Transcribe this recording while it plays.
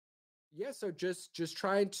Yeah, so just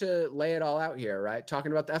trying to lay it all out here, right?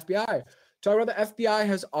 Talking about the FBI. Talking about the FBI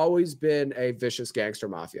has always been a vicious gangster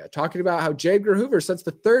mafia. Talking about how J. Edgar Hoover, since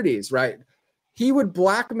the 30s, right? He would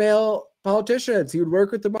blackmail politicians. He would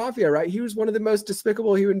work with the mafia, right? He was one of the most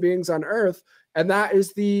despicable human beings on earth. And that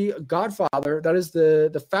is the godfather. That is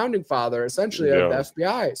the founding father, essentially, of the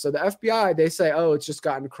FBI. So the FBI, they say, oh, it's just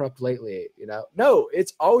gotten corrupt lately. No,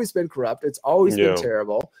 it's always been corrupt. It's always been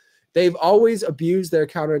terrible. They've always abused their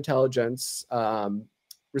counterintelligence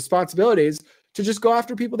responsibilities to just go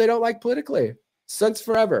after people they don't like politically since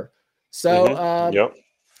forever. So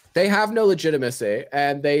they have no legitimacy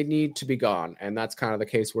and they need to be gone. And that's kind of the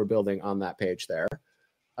case we're building on that page there.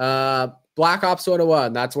 Black Ops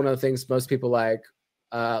 101. That's one of the things most people like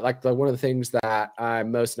one of the things that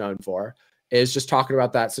I'm most known for is just talking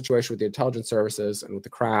about that situation with the intelligence services and with the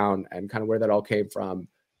Crown and kind of where that all came from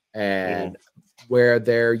and where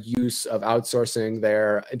their use of outsourcing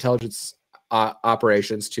their intelligence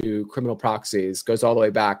operations to criminal proxies goes all the way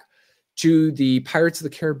back to the Pirates of the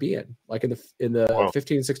Caribbean, like in the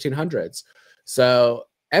 1600s. So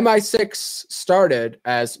MI6 started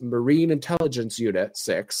as Marine Intelligence Unit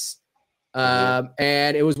 6,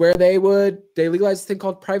 and it was where they legalized a thing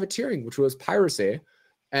called privateering, which was piracy.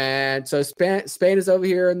 And so Spain is over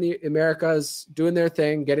here in the Americas doing their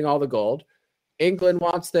thing, getting all the gold. England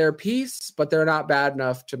wants their peace, but they're not bad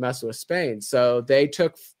enough to mess with Spain. So they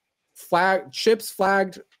took ships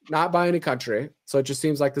flagged not by any country. So it just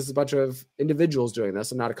seems like this is a bunch of individuals doing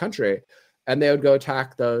this and not a country. And they would go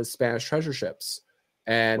attack those Spanish treasure ships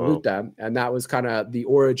and loot them. And that was kind of the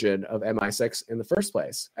origin of MI6 in the first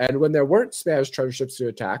place. And when there weren't Spanish treasure ships to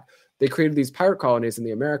attack, they created these pirate colonies in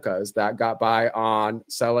the Americas that got by on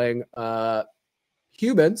selling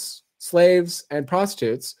humans, slaves, and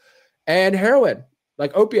prostitutes, and heroin,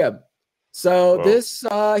 like opium. So this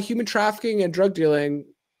human trafficking and drug dealing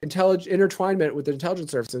intertwinement with the intelligence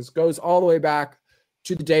services goes all the way back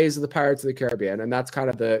to the days of the Pirates of the Caribbean. And that's kind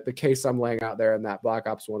of the case I'm laying out there in that Black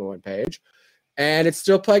Ops 101 page. And it's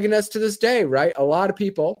still plaguing us to this day, right? A lot of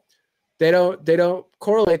people, they don't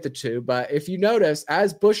correlate the two. But if you notice,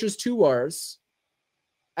 as Bush's 2 wars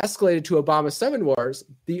escalated to Obama's 7 wars,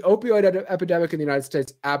 the opioid epidemic in the United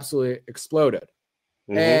States absolutely exploded.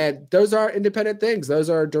 And those are independent things. Those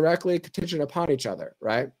are directly contingent upon each other,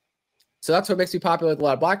 right? So that's what makes me popular with a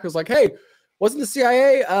lot of black people. Like, hey, wasn't the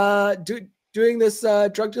CIA doing this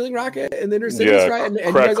drug dealing racket in the inner cities, right? And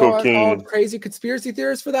you guys are all crazy conspiracy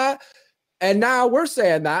theorists for that. And now we're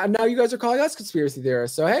saying that, and now you guys are calling us conspiracy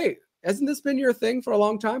theorists. So hey, hasn't this been your thing for a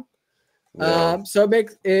long time? So it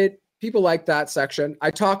makes it people like that section.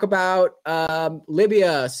 I talk about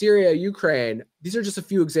Libya, Syria, Ukraine. These are just a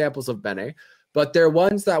few examples of many. But they're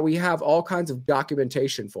ones that we have all kinds of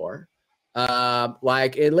documentation for.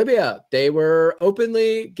 Like in Libya, they were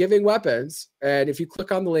openly giving weapons. And if you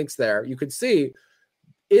click on the links there, you can see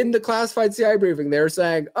in the classified CIA briefing, they're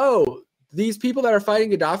saying, oh, these people that are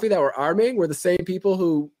fighting Gaddafi that were arming were the same people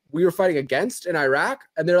who we were fighting against in Iraq.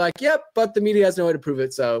 And they're like, yep, but the media has no way to prove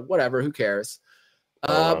it. So whatever, who cares?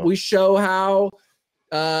 We show how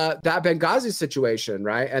that Benghazi situation,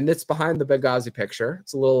 right? And it's behind the Benghazi picture.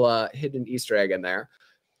 It's a little hidden Easter egg in there.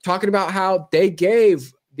 Talking about how they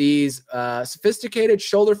gave these sophisticated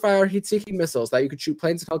shoulder-fire heat-seeking missiles that you could shoot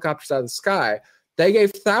planes and helicopters out of the sky. They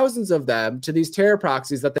gave thousands of them to these terror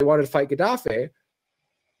proxies that they wanted to fight Gaddafi,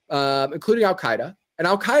 including Al-Qaeda. And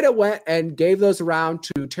Al-Qaeda went and gave those around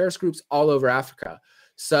to terrorist groups all over Africa.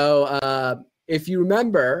 So if you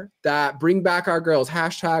remember that Bring Back Our Girls,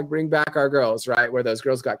 hashtag Bring Back Our Girls, right? Where those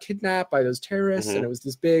girls got kidnapped by those terrorists and it was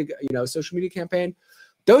this big, social media campaign.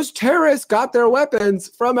 Those terrorists got their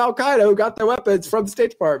weapons from Al-Qaeda, who got their weapons from the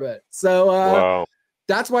State Department. So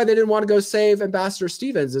that's why they didn't want to go save Ambassador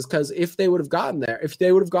Stevens, is because if they would have gotten there, if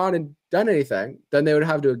they would have gone and done anything, then they would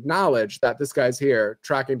have to acknowledge that this guy's here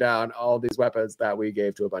tracking down all these weapons that we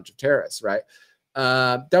gave to a bunch of terrorists, right?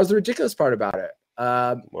 That was the ridiculous part about it.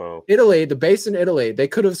 Italy, the base in Italy, they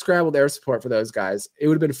could have scrambled air support for those guys. It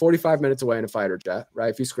would have been 45 minutes away in a fighter jet,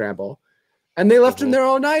 right? If you scramble. And they left him there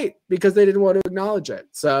all night because they didn't want to acknowledge it.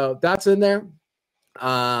 So that's in there.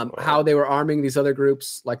 How they were arming these other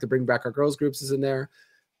groups, like the Bring Back Our Girls groups, is in there.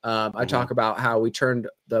 I talk about how we turned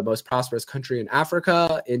the most prosperous country in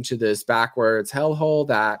Africa into this backwards hellhole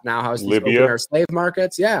that now has these open air slave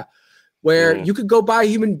markets. Yeah. Where you could go buy a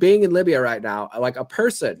human being in Libya right now, like a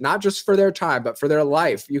person, not just for their time, but for their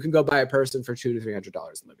life. You can go buy a person for $200 to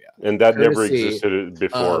 $300 in Libya. And that never existed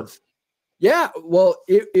before. Yeah, well,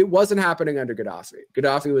 it wasn't happening under Gaddafi.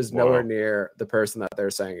 Gaddafi was nowhere near the person that they're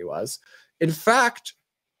saying he was. In fact,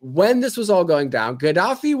 when this was all going down,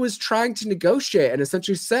 Gaddafi was trying to negotiate and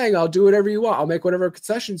essentially saying, I'll do whatever you want. I'll make whatever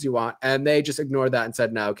concessions you want. And they just ignored that and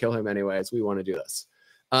said, no, kill him anyways. We want to do this.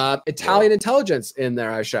 Italian intelligence in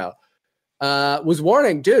there, I show, was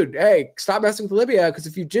warning, dude, hey, stop messing with Libya, because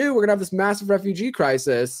if you do, we're going to have this massive refugee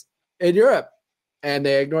crisis in Europe. And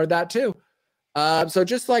they ignored that too. So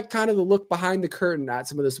just like kind of the look behind the curtain at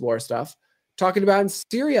some of this war stuff, talking about in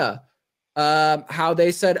Syria, how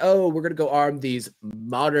they said, oh, we're going to go arm these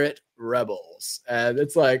moderate rebels. And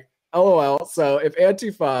it's like, LOL. So if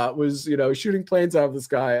Antifa was, shooting planes out of the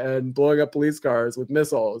sky and blowing up police cars with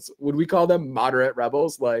missiles, would we call them moderate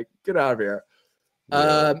rebels? Like, get out of here.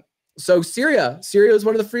 Yeah. So Syria is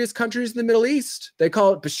one of the freest countries in the Middle East. They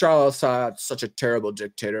call it Bashar al-Assad, such a terrible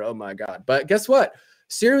dictator. Oh my God. But guess what?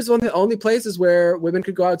 Syria is one of the only places where women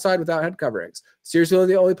could go outside without head coverings. Syria is one of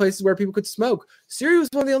the only places where people could smoke. Syria was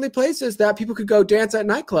one of the only places that people could go dance at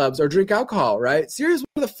nightclubs or drink alcohol, right? Syria is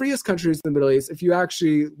one of the freest countries in the Middle East if you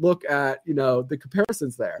actually look at, the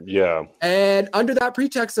comparisons there. Yeah. And under that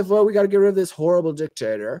pretext of, well, we got to get rid of this horrible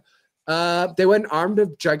dictator, they went and armed a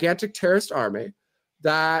gigantic terrorist army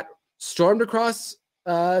that stormed across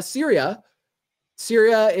Syria.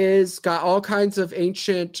 Syria is got all kinds of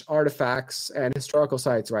ancient artifacts and historical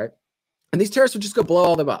sites, right? And these terrorists would just go blow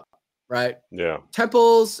all them up, right? Yeah.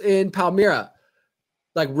 Temples in Palmyra,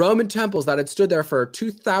 like Roman temples that had stood there for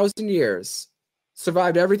 2,000 years,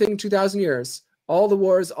 survived everything in 2,000 years, all the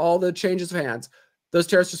wars, all the changes of hands. Those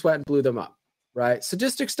terrorists just went and blew them up, right?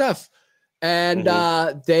 Sadistic stuff. And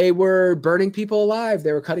they were burning people alive.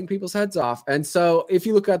 They were cutting people's heads off. And so if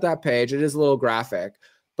you look at that page, it is a little graphic.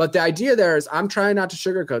 But the idea there is I'm trying not to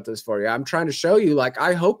sugarcoat this for you. I'm trying to show you, like,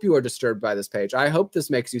 I hope you are disturbed by this page. I hope this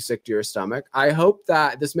makes you sick to your stomach. I hope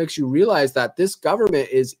that this makes you realize that this government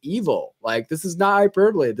is evil. Like, this is not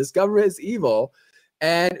hyperbole. This government is evil.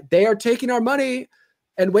 And they are taking our money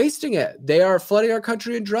and wasting it. They are flooding our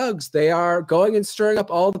country in drugs. They are going and stirring up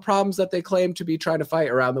all the problems that they claim to be trying to fight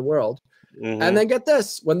around the world. And then get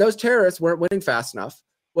this, when those terrorists weren't winning fast enough,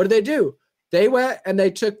 what do? They went and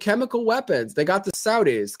they took chemical weapons. They got the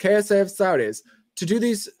Saudis, KSA of Saudis, to do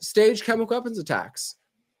these staged chemical weapons attacks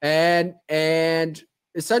and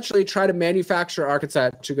essentially try to manufacture our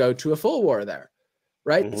consent to go to a full war there,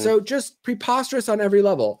 right? So just preposterous on every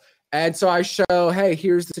level. And so I show, hey,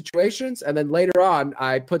 here's the situations. And then later on,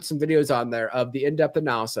 I put some videos on there of the in-depth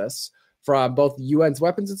analysis from both UN's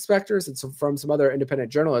weapons inspectors and from some other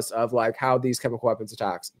independent journalists of like how these chemical weapons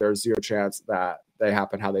attacks, there's zero chance that they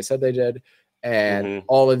happen how they said they did. And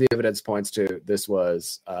all of the evidence points to this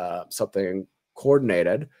was something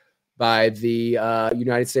coordinated by the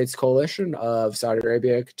United States coalition of Saudi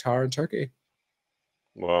Arabia, Qatar, and Turkey.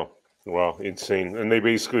 Wow, insane. And they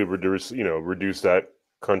basically reduced that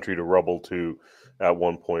country to rubble too at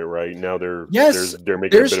one point, right? Now they're making a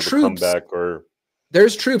bit of a comeback. Or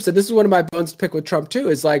there's troops, and this is one of my bones to pick with Trump too,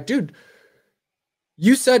 is like, dude,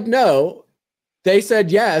 you said no, they said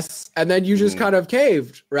yes, and then you just kind of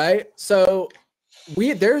caved, right? So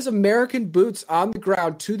there's American boots on the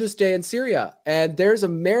ground to this day in Syria, and there's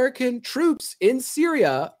American troops in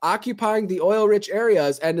Syria occupying the oil-rich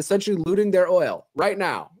areas and essentially looting their oil right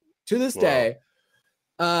now to this day.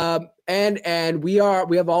 And we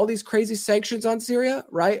have all these crazy sanctions on Syria,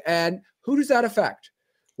 right? And who does that affect?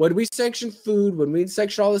 When we sanction food, when we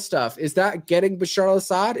sanction all this stuff, is that getting Bashar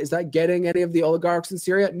al-Assad? Is that getting any of the oligarchs in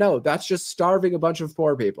Syria? No, that's just starving a bunch of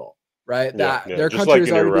poor people, right? Their country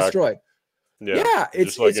is already destroyed. Yeah,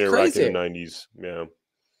 it's like in crazy. Iraq in the 90s. Yeah.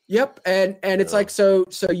 Yep, and it's like so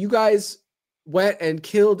you guys went and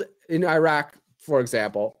killed in Iraq, for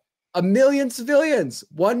example, 1 million civilians,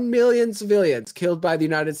 1 million civilians killed by the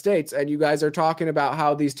United States, and you guys are talking about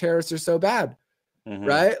how these terrorists are so bad,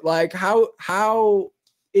 right? Like how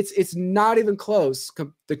it's not even close.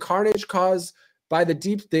 The carnage caused by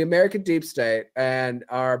the American deep state and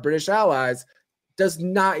our British allies does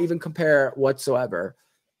not even compare whatsoever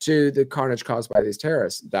to the carnage caused by these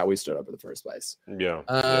terrorists that we stood up in the first place.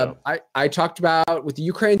 I talked about with the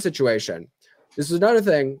Ukraine situation. This is another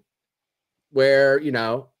thing where,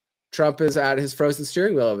 Trump is at his frozen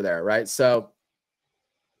steering wheel over there, right? So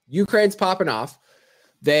Ukraine's popping off.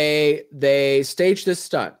 They staged this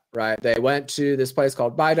stunt, right? They went to this place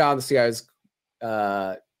called Maidan. The CIA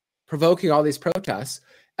was provoking all these protests.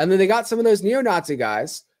 And then they got some of those neo-Nazi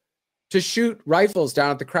guys to shoot rifles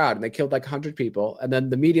down at the crowd, and they killed like 100 people. And then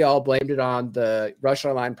the media all blamed it on the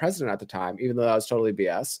Russian-aligned president at the time, even though that was totally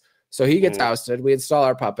BS. So he gets ousted. We install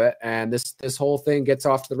our puppet, and this whole thing gets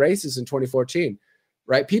off to the races in 2014,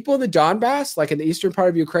 right? People in the Donbass, like in the eastern part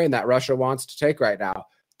of Ukraine that Russia wants to take right now,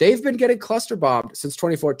 they've been getting cluster bombed since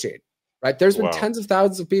 2014, right? There's been tens of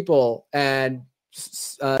thousands of people and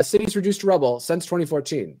cities reduced to rubble since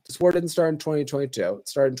 2014. This war didn't start in 2022. It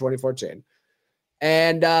started in 2014.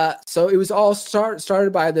 And so it was all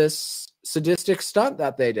started by this sadistic stunt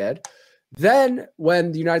that they did. Then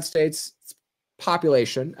when the United States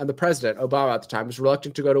population and the president, Obama at the time, was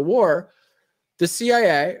reluctant to go to war, the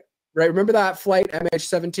CIA, right? Remember that flight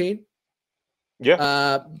MH17?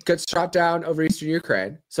 Yeah. Gets shot down over eastern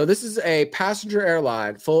Ukraine. So this is a passenger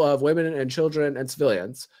airline full of women and children and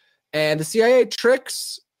civilians. And the CIA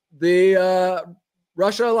tricks the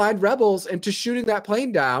Russia-aligned rebels into shooting that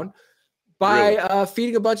plane down by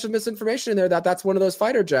feeding a bunch of misinformation in there that's one of those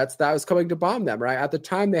fighter jets that was coming to bomb them, right? At the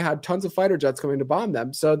time, they had tons of fighter jets coming to bomb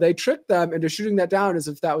them. So they tricked them into shooting that down as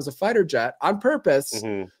if that was a fighter jet on purpose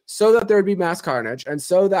so that there would be mass carnage and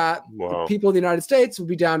so that the people in the United States would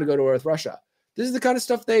be down to go to war with Russia. This is the kind of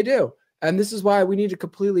stuff they do. And this is why we need to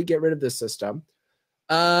completely get rid of this system.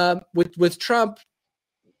 With Trump,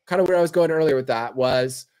 kind of where I was going earlier with that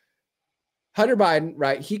was Hunter Biden,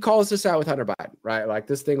 right? He calls this out with Hunter Biden, right? Like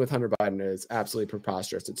this thing with Hunter Biden is absolutely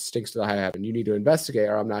preposterous. It stinks to the high heaven. You need to investigate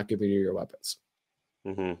or I'm not giving you your weapons.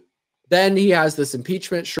 Then he has this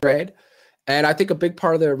impeachment charade. And I think a big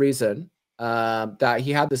part of the reason that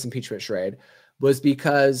he had this impeachment charade was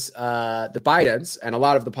because the Bidens and a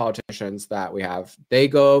lot of the politicians that we have, they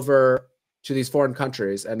go over to these foreign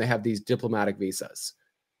countries and they have these diplomatic visas.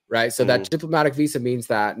 Right. So that diplomatic visa means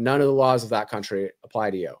that none of the laws of that country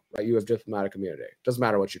apply to you. Right. You have diplomatic immunity. Doesn't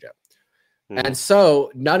matter what you do. And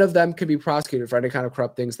so none of them can be prosecuted for any kind of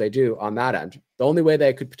corrupt things they do on that end. The only way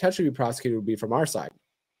they could potentially be prosecuted would be from our side.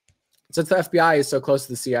 Since the FBI is so close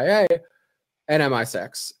to the CIA and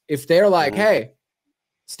MI6, if they're like, hey,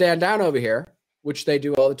 stand down over here, which they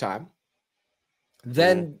do all the time,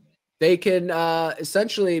 then they can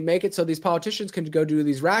essentially make it so these politicians can go do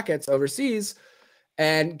these rackets overseas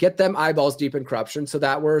and get them eyeballs deep in corruption so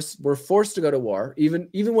that we're forced to go to war, even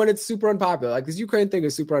when it's super unpopular. Like this Ukraine thing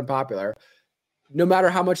is super unpopular, no matter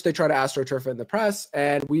how much they try to astroturf it in the press.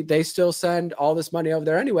 And they still send all this money over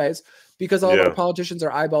there anyways, because all of our politicians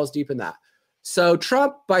are eyeballs deep in that. So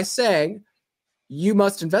Trump, by saying, you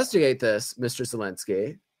must investigate this, Mr.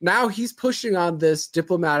 Zelensky, now he's pushing on this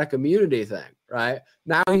diplomatic immunity thing, right?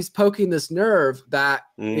 Now he's poking this nerve that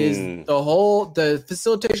is the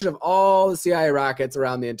facilitation of all the CIA rackets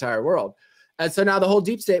around the entire world. And so now the whole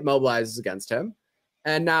deep state mobilizes against him.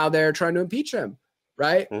 And now they're trying to impeach him,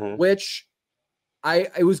 right? Which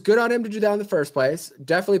it was good on him to do that in the first place.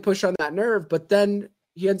 Definitely push on that nerve. But then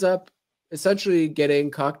he ends up essentially getting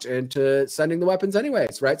cucked into sending the weapons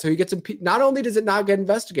anyways, right? So he gets impeached. Not only does it not get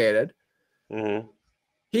investigated,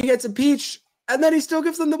 he gets impeached, and then he still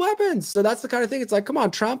gives them the weapons. So that's the kind of thing. It's like, come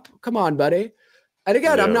on, Trump. Come on, buddy. And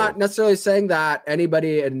again, I'm not necessarily saying that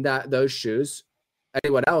anybody in those shoes,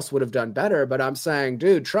 anyone else would have done better. But I'm saying,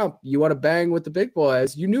 dude, Trump, you want to bang with the big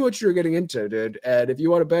boys. You knew what you were getting into, dude. And if you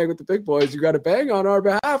want to bang with the big boys, you got to bang on our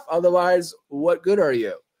behalf. Otherwise, what good are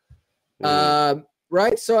you?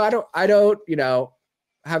 Right. So I don't,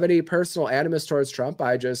 have any personal animus towards Trump.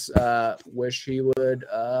 I just wish he would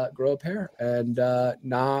grow a pair and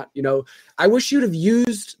not, I wish you'd have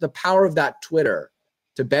used the power of that Twitter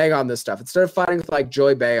to bang on this stuff. Instead of fighting with like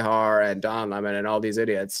Joy Behar and Don Lemon and all these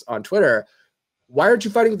idiots on Twitter, why aren't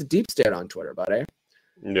you fighting with the deep state on Twitter, buddy?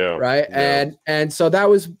 Yeah. Right. Yeah. And so that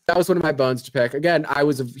was one of my bones to pick. Again, I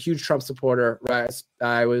was a huge Trump supporter, right?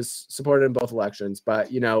 I was supported in both elections,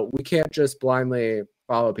 but we can't just blindly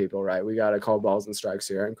follow people, right? We got to call balls and strikes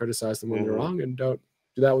here and criticize them when they're wrong and don't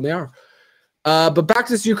do that when they are. But back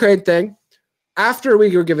to this Ukraine thing. After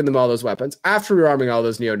we were giving them all those weapons, after we were arming all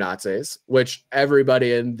those neo-Nazis, which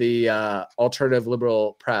everybody in the alternative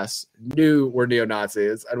liberal press knew were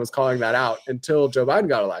neo-Nazis and was calling that out until Joe Biden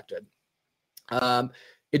got elected.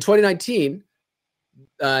 In 2019,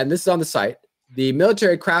 and this is on the site, the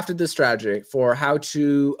military crafted this strategy for how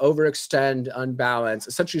to overextend, unbalance,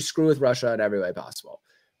 essentially screw with Russia in every way possible,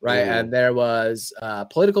 right? And there was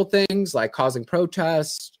political things like causing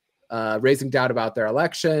protests, raising doubt about their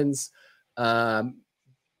elections,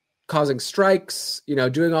 causing strikes,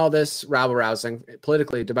 doing all this rabble-rousing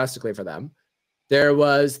politically, domestically for them. There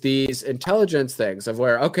was these intelligence things of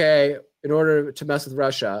where, okay, in order to mess with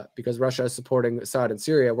Russia, because Russia is supporting Assad in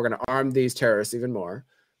Syria, we're going to arm these terrorists even more.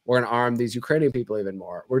 We're going to arm these Ukrainian people even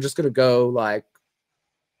more. We're just going to go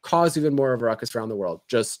cause even more of a ruckus around the world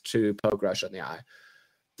just to poke Russia in the eye.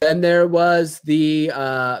 Then there was the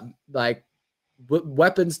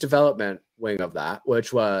weapons development wing of that,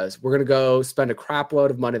 which was we're going to go spend a crap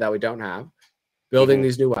load of money that we don't have, building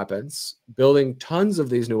these new weapons, building tons of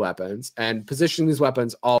these new weapons, and positioning these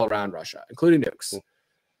weapons all around Russia, including nukes.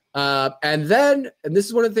 And this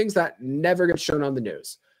is one of the things that never gets shown on the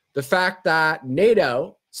news. the fact that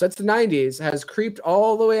NATO, since the 90s, has creeped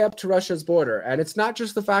all the way up to Russia's border. And it's not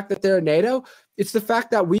just the fact that they're NATO, it's the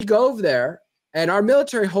fact that we go over there and our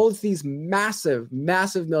military holds these massive,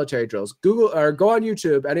 massive military drills. Google or go on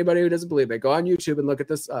YouTube. Anybody who doesn't believe me, go on YouTube and look at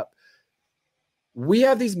this up. We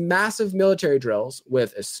have these massive military drills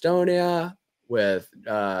with Estonia, with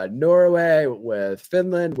Norway, with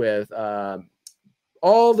Finland, with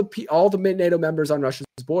all the NATO members on Russia's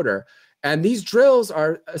border. And these drills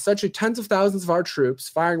are essentially tens of thousands of our troops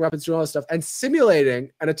firing weapons, doing all this stuff, and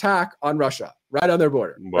simulating an attack on Russia right on their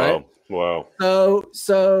border. Wow. Right? Wow.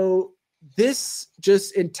 So this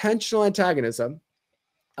just intentional antagonism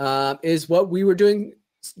is what we were doing,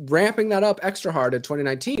 ramping that up extra hard in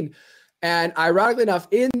 2019. And ironically enough,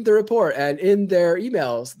 in the report and in their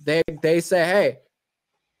emails, they say, hey,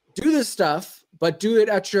 do this stuff, but do it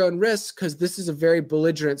at your own risk, because this is a very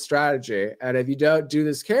belligerent strategy. And if you don't do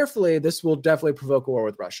this carefully, this will definitely provoke a war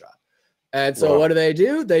with Russia. And so what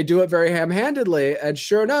do? They do it very ham-handedly. And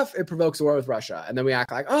sure enough, it provokes a war with Russia. And then we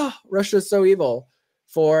act like, oh, Russia's so evil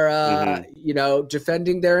for,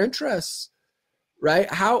 defending their interests, right?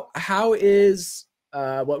 How is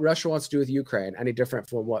what Russia wants to do with Ukraine any different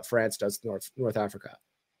from what France does with North Africa,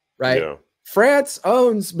 right? Yeah. France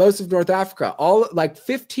owns most of North Africa. All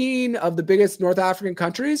 15 of the biggest North African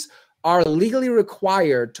countries are legally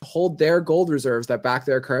required to hold their gold reserves that back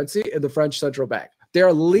their currency in the French central bank. They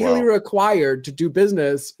are legally required to do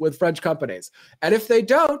business with French companies. And if they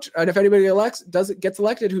don't, and if anybody gets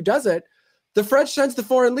elected who does it, the French sends the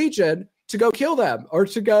Foreign Legion to go kill them or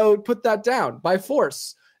to go put that down by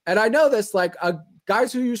force. And I know this,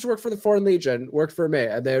 guys who used to work for the Foreign Legion worked for me,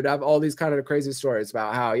 and they would have all these kind of crazy stories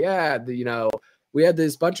about how, we had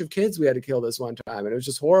this bunch of kids we had to kill this one time, and it was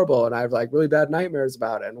just horrible, and I have really bad nightmares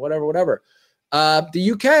about it, and whatever.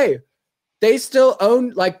 The UK, they still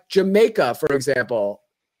own Jamaica, for example.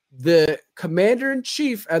 The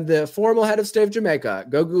commander-in-chief and the formal head of state of Jamaica,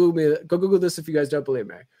 go Google this if you guys don't believe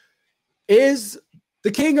me, is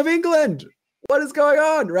the King of England. What is going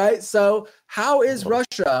on, right? So how is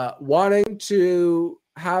Russia wanting to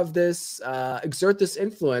have this, exert this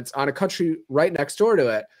influence on a country right next door to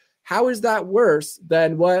it? How is that worse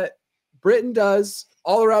than what Britain does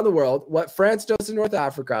all around the world, what France does in North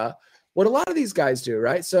Africa, what a lot of these guys do,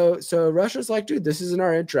 right? So Russia's like, dude, this is in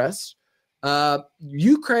our interest.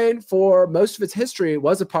 Ukraine, for most of its history,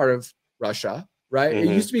 was a part of Russia, right?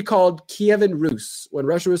 Mm-hmm. It used to be called Kievan Rus. When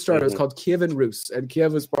Russia was started, it was called Kievan Rus, and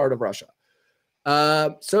Kiev was part of Russia.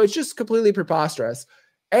 So it's just completely preposterous.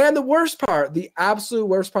 And the worst part, the absolute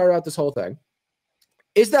worst part about this whole thing,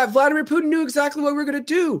 is that Vladimir Putin knew exactly what we were going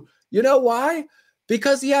to do. You know why?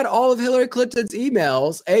 Because he had all of Hillary Clinton's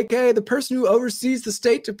emails, aka the person who oversees the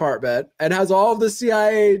State Department and has all of the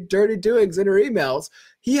CIA dirty doings in her emails.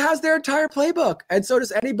 He has their entire playbook, and so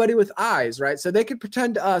does anybody with eyes, right? So they can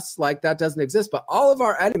pretend to us like that doesn't exist, but all of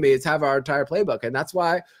our enemies have our entire playbook, and that's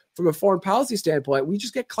why, from a foreign policy standpoint, we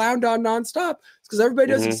just get clowned on nonstop. It's because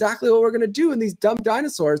everybody knows exactly what we're going to do, and these dumb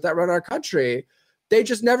dinosaurs that run our country, they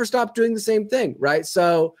just never stop doing the same thing, right?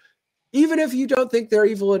 So even if you don't think they're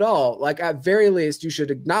evil at all, at very least, you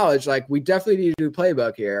should acknowledge, we definitely need to do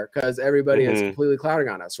playbook here because everybody is completely clowning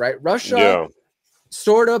on us, right? Russia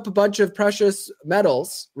stored up a bunch of precious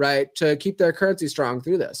metals, right, to keep their currency strong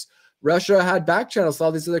through this. Russia had back channels to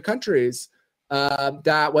all these other countries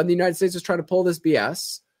that when the United States was trying to pull this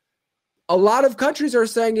BS, a lot of countries are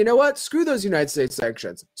saying, you know what, screw those United States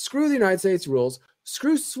sanctions, screw the United States rules,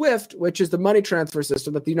 screw SWIFT, which is the money transfer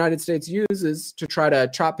system that the United States uses to try to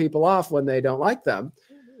chop people off when they don't like them.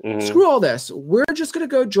 Screw all this. We're just going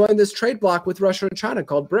to go join this trade bloc with Russia and China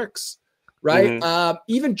called BRICS, right?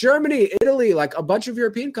 Even Germany, Italy, a bunch of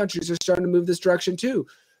European countries are starting to move this direction too.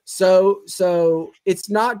 So it's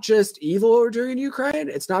not just evil what we're doing in Ukraine.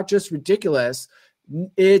 It's not just ridiculous.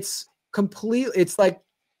 It's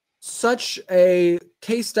such a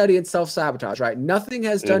case study in self-sabotage, right? Nothing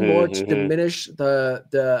has done more to diminish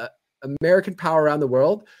the American power around the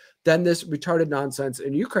world than this retarded nonsense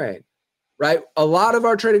in Ukraine, right? A lot of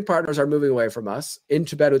our trading partners are moving away from us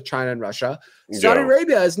into bed with China and Russia. Saudi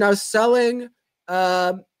Arabia is now selling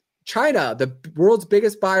China, the world's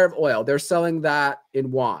biggest buyer of oil. They're selling that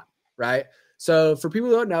in yuan, right? So for people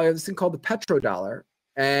who don't know, we have this thing called the petrodollar.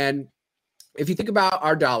 And if you think about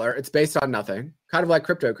our dollar, it's based on nothing, kind of like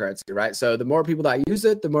cryptocurrency, right? So the more people that use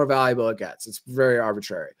it, the more valuable it gets. It's very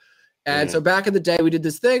arbitrary. And so back in the day, we did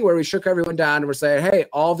this thing where we shook everyone down and we're saying, hey,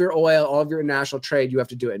 all of your oil, all of your international trade, you have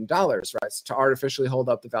to do it in dollars, right? So to artificially hold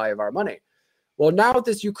up the value of our money. Well, now with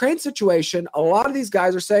this Ukraine situation, a lot of these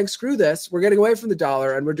guys are saying, screw this. We're getting away from the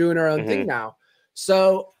dollar and we're doing our own thing now.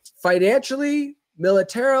 So financially,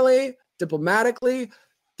 militarily, diplomatically,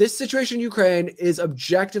 this situation in Ukraine is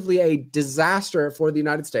objectively a disaster for the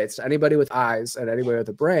United States, to anybody with eyes and anybody with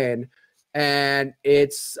a brain. And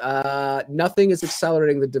it's nothing is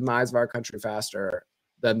accelerating the demise of our country faster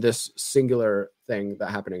than this singular thing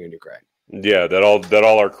that's happening in Ukraine. Yeah, that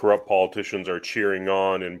all our corrupt politicians are cheering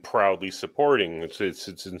on and proudly supporting.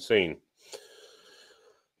 It's insane.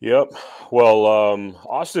 Yep. Well,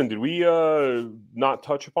 Austin, did we not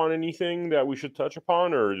touch upon anything that we should touch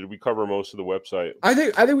upon, or did we cover most of the website? I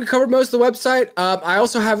think we covered most of the website. I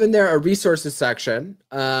also have in there a resources section,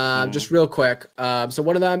 just real quick. So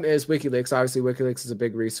one of them is WikiLeaks. Obviously, WikiLeaks is a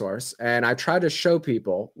big resource, and I try to show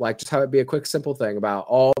people, like, just have it be a quick, simple thing about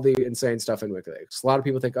all the insane stuff in WikiLeaks. A lot of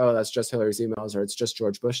people think, oh, that's just Hillary's emails or it's just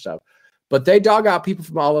George Bush stuff. But they dog out people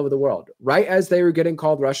from all over the world. Right as they were getting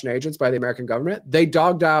called Russian agents by the American government, they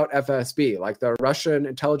dogged out FSB, like the Russian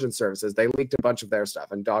intelligence services. They leaked a bunch of their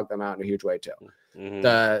stuff and dogged them out in a huge way too.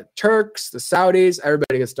 The Turks, the Saudis,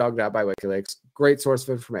 everybody gets dogged out by WikiLeaks. Great source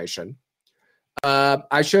of information.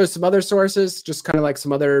 I show some other sources, just kind of like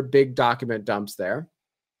some other big document dumps there.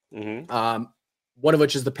 One of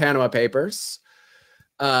which is the Panama Papers,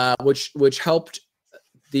 which helped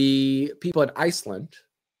the people in Iceland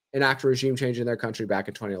enact a regime change in their country back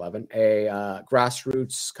in 2011, a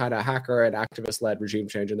grassroots kind of hacker and activist-led regime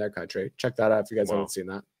change in their country. Check that out if you guys haven't seen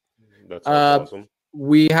that. That's awesome.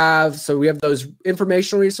 We have those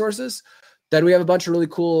informational resources. Then we have a bunch of really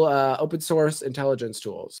cool open source intelligence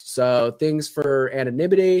tools. So things for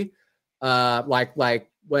anonymity, like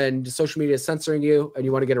when social media is censoring you and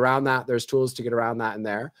you want to get around that, there's tools to get around that in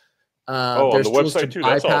there. There's on the website too.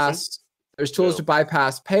 That's awesome. There's tools to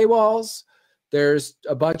bypass paywalls. There's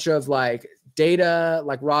a bunch of like data,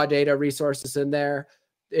 like raw data resources in there.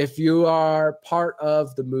 If you are part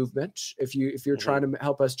of the movement, if you're trying to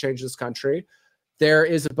help us change this country, there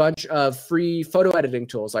is a bunch of free photo editing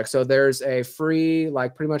tools. Like, so there's a free,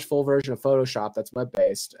 like pretty much full version of Photoshop that's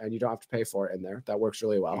web-based and you don't have to pay for it in there. That works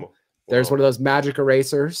really well. Wow. There's one of those magic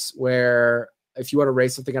erasers where if you want to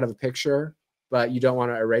erase something out of a picture, but you don't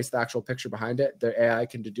want to erase the actual picture behind it, the AI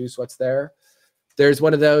can deduce what's there. There's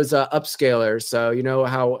one of those upscalers. So you know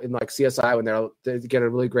how in like CSI when they get a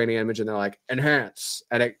really grainy image and they're like enhance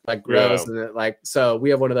and it like grows and it like, so we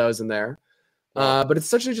have one of those in there. But it's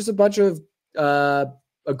essentially just a bunch of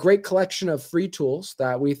a great collection of free tools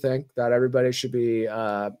that we think that everybody should be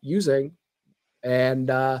using. And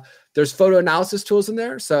there's photo analysis tools in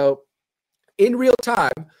there. So in real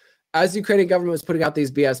time, as the Ukrainian government was putting out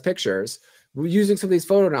these BS pictures, we're using some of these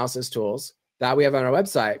photo analysis tools that we have on our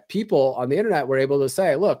website. People on the internet were able to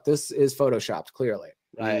say, look, this is photoshopped clearly,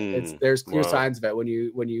 right? There's clear signs of it when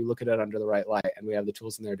you look at it under the right light, and we have the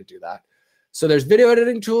tools in there to do that. So there's video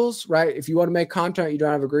editing tools, right? If you want to make content, you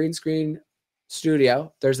don't have a green screen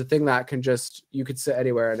studio, there's a thing that can you could sit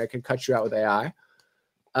anywhere and it can cut you out with AI.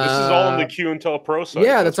 This is all on the Q-Intel Pro site.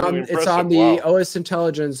 Yeah, it's on the OS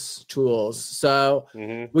Intelligence tools. So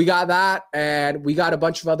we got that, and we got a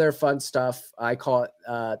bunch of other fun stuff. I call it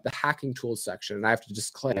the hacking tools section, and I have to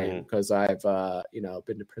disclaim because I've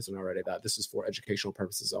been to prison already that this is for educational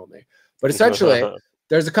purposes only. But essentially,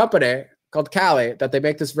 there's a company called Kali that they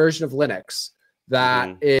make this version of Linux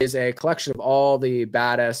that is a collection of all the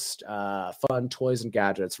baddest fun toys and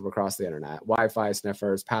gadgets from across the internet. Wi-Fi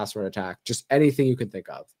sniffers, password attack, just anything you can think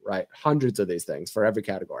of, right? Hundreds of these things for every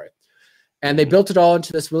category. And they built it all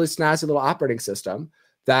into this really snazzy little operating system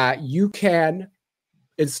that you can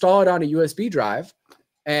install it on a USB drive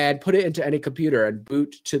and put it into any computer and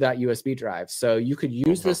boot to that USB drive. So you could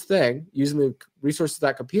use this thing using the resources of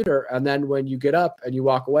that computer, and then when you get up and you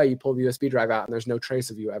walk away, you pull the USB drive out and there's no trace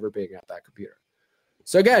of you ever being at that computer.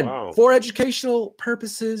 So again, for educational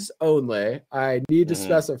purposes only, I need to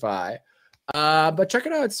specify. But check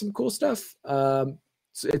it out; it's some cool stuff.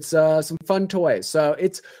 It's some fun toys. So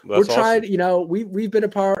we're trying. Awesome. We've been a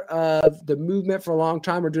part of the movement for a long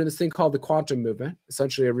time. We're doing this thing called the quantum movement,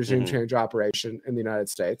 essentially a regime change operation in the United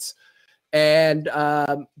States. And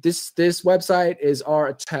this website is our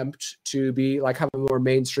attempt to be like have a more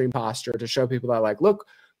mainstream posture to show people that like, look,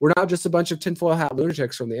 we're not just a bunch of tinfoil hat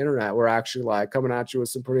lunatics from the internet. We're actually like coming at you with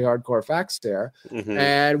some pretty hardcore facts there.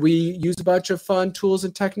 And we use a bunch of fun tools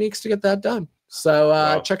and techniques to get that done.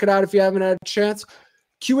 So check it out if you haven't had a chance.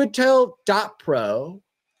 Qintel.pro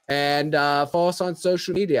and follow us on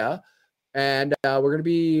social media. And we're going to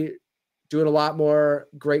be doing a lot more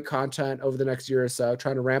great content over the next year or so,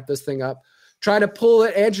 trying to ramp this thing up, trying to pull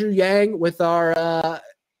it Andrew Yang with our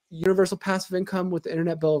universal passive income with the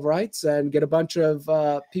Internet Bill of Rights and get a bunch of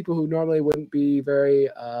people who normally wouldn't be very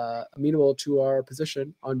amenable to our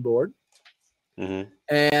position on board.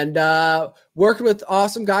 And working with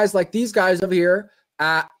awesome guys like these guys over here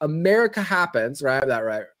at America Happens, right? I have that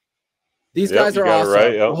right. These Yep, guys you are got it awesome.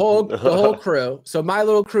 right. Yep. The whole crew. So my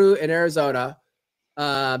little crew in Arizona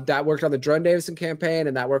that worked on the Jordan Davison campaign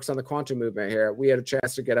and that works on the quantum movement here. We had a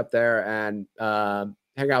chance to get up there and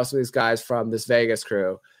hang out with some of these guys from this Vegas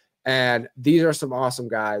crew. And these are some awesome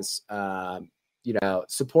guys. You know,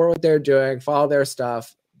 support what they're doing, follow their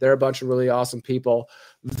stuff. They're a bunch of really awesome people.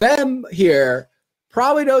 Them here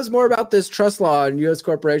probably knows more about this trust law and U.S.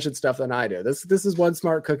 corporation stuff than I do. This is one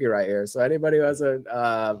smart cookie right here. So anybody who hasn't,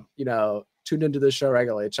 you know, tuned into this show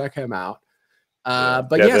regularly, check him out.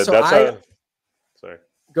 But yeah, so sorry.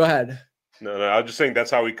 Go ahead. No, I was just saying that's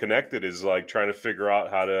how we connected, is like trying to figure out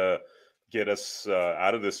how to get us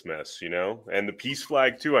out of this mess, you know? And the peace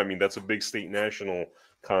flag too. I mean, that's a big state national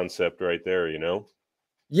concept right there, you know?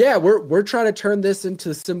 Yeah, we're trying to turn this into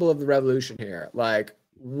the symbol of the revolution here. Like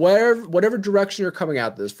whatever direction you're coming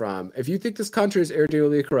at this from, if you think this country is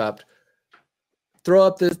irredeemably corrupt, throw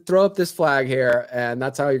up this flag here, and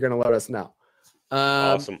that's how you're going to let us know.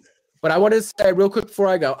 Awesome. But I want to say real quick before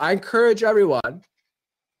I go, I encourage everyone,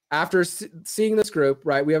 after seeing this group,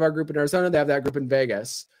 right? We have our group in Arizona, they have that group in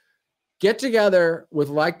Vegas. Get together with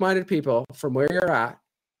like-minded people from where you're at.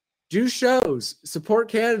 Do shows, support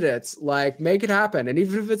candidates, like make it happen. And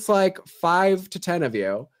even if it's like 5 to 10 of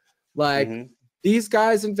you, like these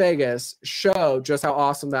guys in Vegas show just how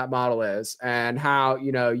awesome that model is and how,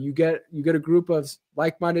 you know, you get a group of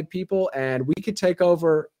like-minded people and we could take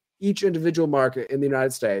over each individual market in the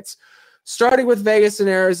United States, starting with Vegas and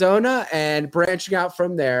Arizona and branching out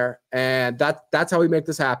from there. And that's how we make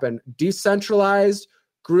this happen. Decentralized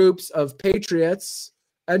groups of patriots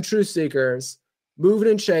and truth seekers moving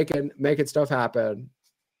and shaking, making stuff happen.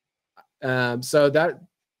 So that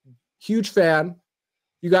huge fan.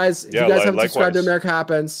 You guys, if you guys haven't subscribed to America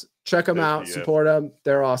Happens, check them out, support them.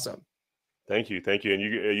 They're awesome. Thank you. And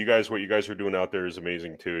you guys, what you guys are doing out there is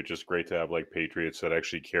amazing too. It's just great to have like patriots that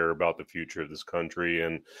actually care about the future of this country,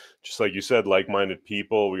 and just like you said, like-minded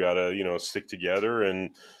people. We gotta, you know, stick together,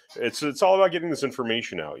 and it's all about getting this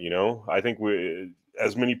information out. You know, I think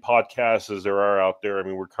as many podcasts as there are out there, I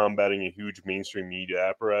mean, we're combating a huge mainstream media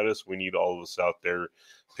apparatus. We need all of us out there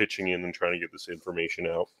pitching in and trying to get this information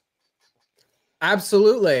out.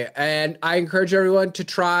 Absolutely. And I encourage everyone to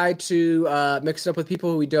try to mix it up with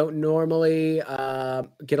people who we don't normally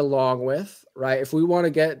get along with, right? If we want to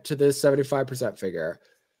get to this 75% figure,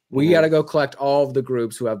 we got to go collect all of the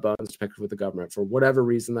groups who have bones to pick with the government for whatever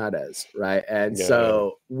reason that is, right? And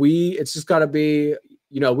it's just got to be,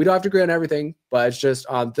 you know, we don't have to agree on everything, but it's just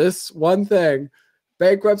on this one thing,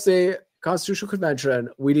 bankruptcy, constitutional convention,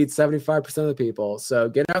 we need 75% of the people. So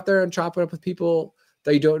get out there and chop it up with people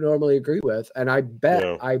that you don't normally agree with. And I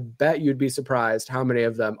bet you'd be surprised how many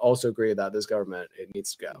of them also agree that this government, it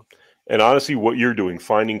needs to go. And honestly, what you're doing,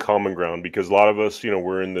 finding common ground, because a lot of us, you know,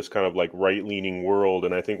 we're in this kind of like right-leaning world.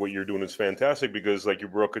 And I think what you're doing is fantastic because like you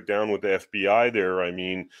broke it down with the FBI there. I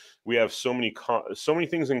mean, we have so many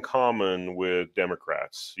things in common with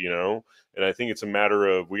Democrats, you know, and I think it's a matter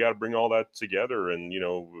of, we got to bring all that together. And, you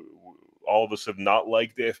know, all of us have not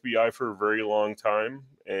liked the FBI for a very long time.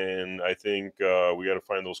 And I think we got to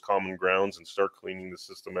find those common grounds and start cleaning the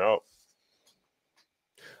system out.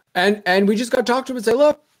 And we just got to talk to them and say,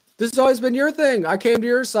 look, this has always been your thing. I came to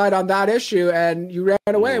your side on that issue and you ran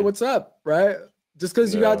away. What's up? Right? Just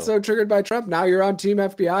because you got so triggered by Trump, now you're on Team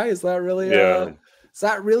FBI. Is that really? Is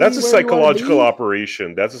that really? That's a psychological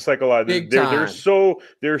operation. That's a psychological.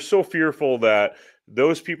 They're so fearful that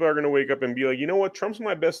those people are going to wake up and be like, you know what? Trump's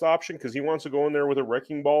my best option because he wants to go in there with a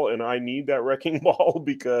wrecking ball, and I need that wrecking ball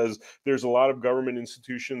because there's a lot of government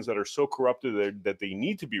institutions that are so corrupted that they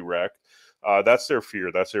need to be wrecked. That's their fear.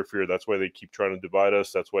 That's why they keep trying to divide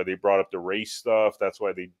us. That's why they brought up the race stuff. That's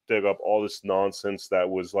why they dug up all this nonsense that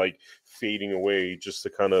was like fading away just to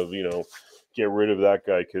kind of, you know, get rid of that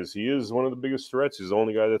guy because he is one of the biggest threats. He's the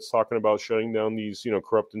only guy that's talking about shutting down these, you know,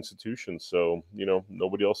 corrupt institutions. So, you know,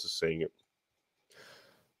 nobody else is saying it.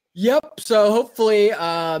 Yep. So hopefully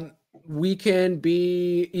we can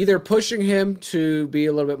be either pushing him to be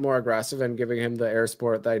a little bit more aggressive and giving him the air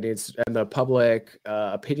support that he needs and the public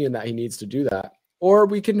opinion that he needs to do that. Or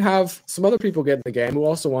we can have some other people get in the game who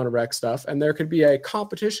also want to wreck stuff. And there could be a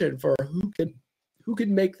competition for who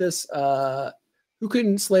can make this, who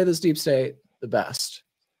can slay this deep state the best.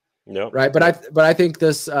 Yeah. Right. But I think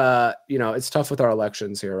this, you know, it's tough with our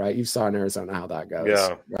elections here, right? You saw in Arizona how that goes.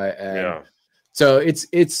 Yeah. Right. And so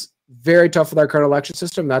it's very tough with our current election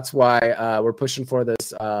system. That's why we're pushing for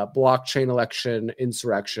this blockchain election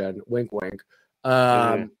insurrection. Wink, wink.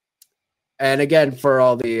 And again, for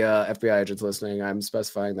all the FBI agents listening, I'm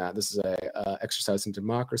specifying that this is a exercise in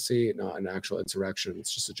democracy, not an actual insurrection.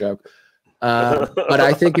 It's just a joke. But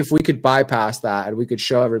I think if we could bypass that and we could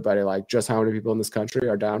show everybody like just how many people in this country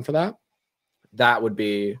are down for that, that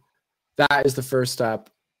is the first step,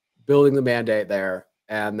 building the mandate there.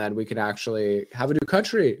 And then we can actually have a new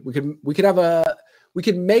country. We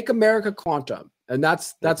can make America quantum. And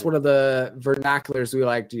that's one of the vernaculars we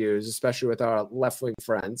like to use, especially with our left-wing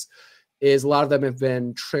friends, is a lot of them have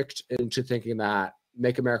been tricked into thinking that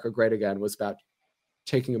Make America Great Again was about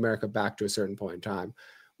taking America back to a certain point in time,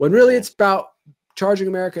 when really it's about charging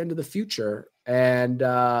America into the future and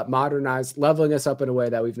leveling us up in a way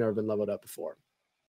that we've never been leveled up before.